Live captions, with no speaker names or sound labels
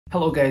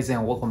Hello guys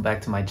and welcome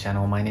back to my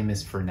channel. My name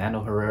is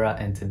Fernando Herrera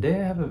and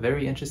today I have a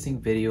very interesting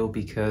video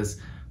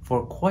because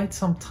for quite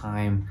some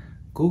time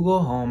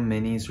Google Home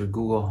Minis or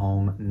Google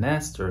Home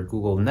Nest or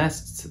Google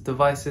Nest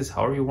devices,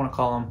 however you want to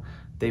call them,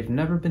 they've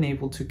never been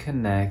able to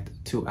connect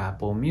to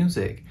Apple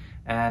Music.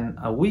 And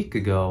a week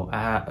ago,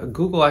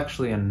 Google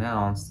actually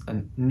announced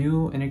a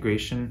new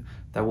integration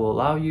that will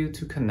allow you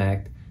to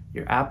connect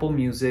your Apple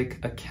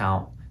Music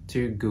account to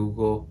your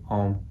Google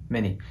Home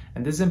Mini.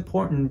 And this is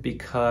important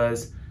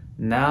because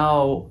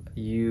now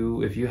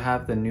if you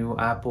have the new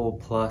Apple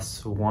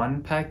Plus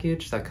One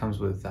package that comes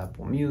with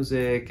Apple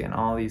Music and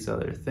all these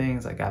other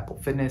things like Apple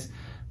Fitness,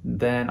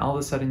 then all of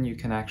a sudden you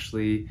can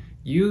actually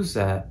use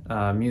that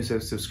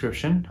music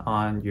subscription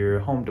on your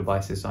home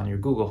devices, on your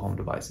Google Home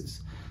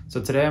devices. So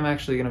today I'm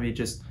actually going to be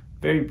just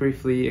very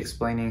briefly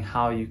explaining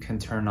how you can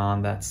turn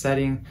on that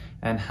setting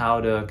and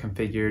how to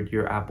configure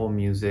your Apple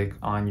Music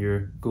on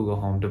your Google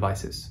Home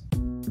devices.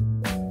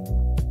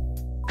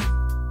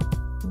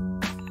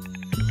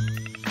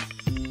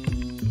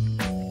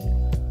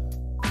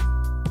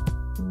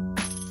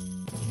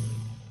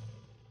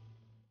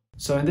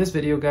 So in this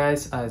video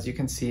guys, as you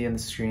can see in the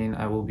screen,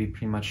 I will be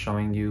pretty much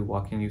showing you,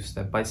 walking you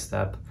step by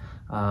step.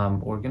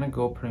 We're gonna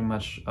go pretty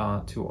much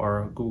to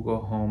our Google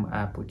Home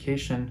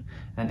application,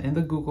 and in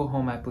the Google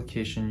Home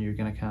application, you're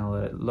gonna kind of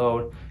let it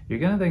load. You're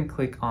gonna then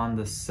click on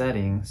the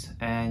settings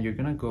and you're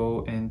gonna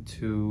go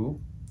into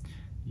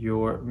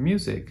your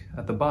music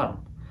at the bottom.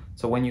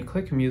 So when you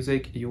click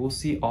music, you will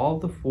see all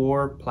the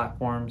four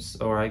platforms,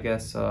 or I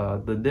guess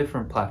the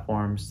different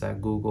platforms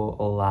that Google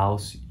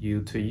allows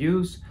you to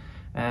use.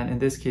 And in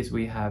this case,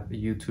 we have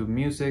YouTube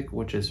Music,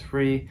 which is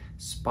free,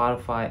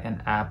 Spotify,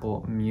 and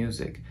Apple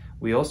Music.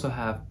 We also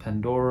have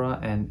Pandora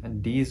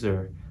and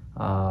Deezer,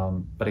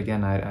 but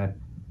again, I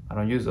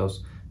don't use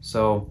those.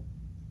 So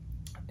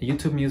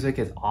YouTube Music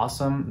is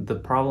awesome. The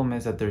problem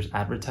is that there's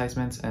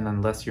advertisements, and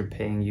unless you're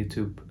paying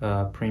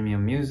YouTube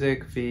premium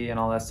music fee and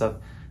all that stuff,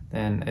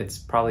 then it's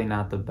probably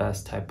not the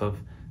best type of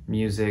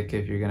music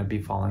if you're gonna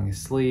be falling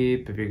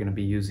asleep, if you're gonna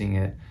be using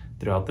it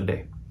throughout the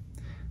day.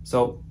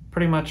 So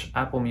pretty much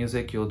Apple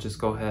Music, you'll just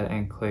go ahead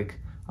and click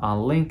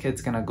on link.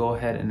 It's gonna go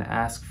ahead and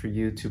ask for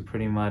you to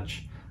pretty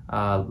much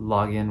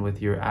log in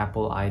with your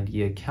Apple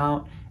ID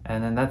account,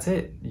 and then that's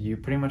it. You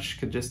pretty much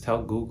could just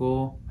tell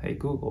Google, hey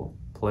Google,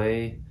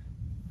 play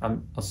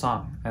a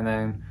song, and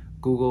then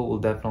Google will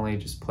definitely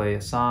just play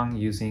a song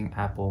using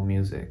Apple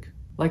Music.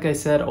 Like I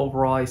said,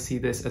 overall, I see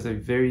this as a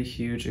very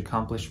huge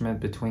accomplishment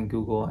between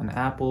Google and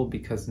Apple,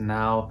 because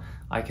now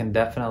I can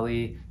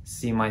definitely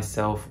see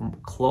myself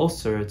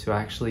closer to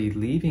actually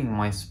leaving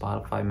my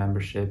Spotify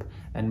membership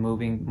and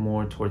moving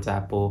more towards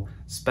Apple,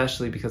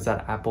 especially because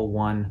that Apple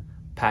One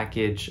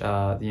package,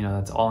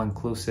 that's all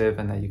inclusive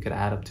and that you could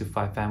add up to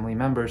 5 family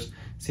members,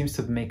 seems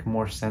to make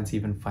more sense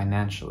even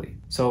financially.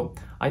 So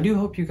I do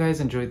hope you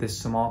guys enjoyed this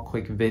small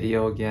quick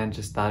video. Again,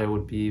 just thought it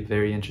would be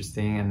very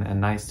interesting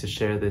and nice to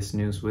share this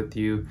news with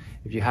you.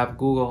 If you have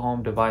Google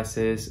Home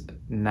devices,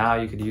 now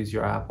you could use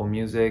your Apple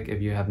Music.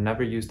 If you have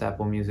never used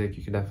Apple Music,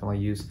 you could definitely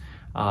use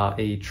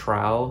a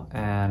trial,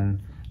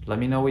 and let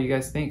me know what you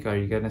guys think. Are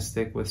you gonna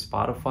stick with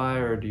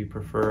Spotify or do you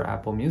prefer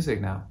Apple Music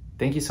now?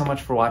 Thank you so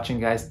much for watching,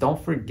 guys.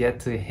 Don't forget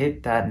to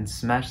hit that and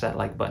smash that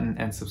like button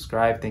and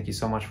subscribe. Thank you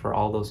so much for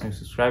all those new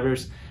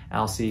subscribers, and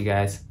I'll see you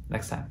guys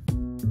next time.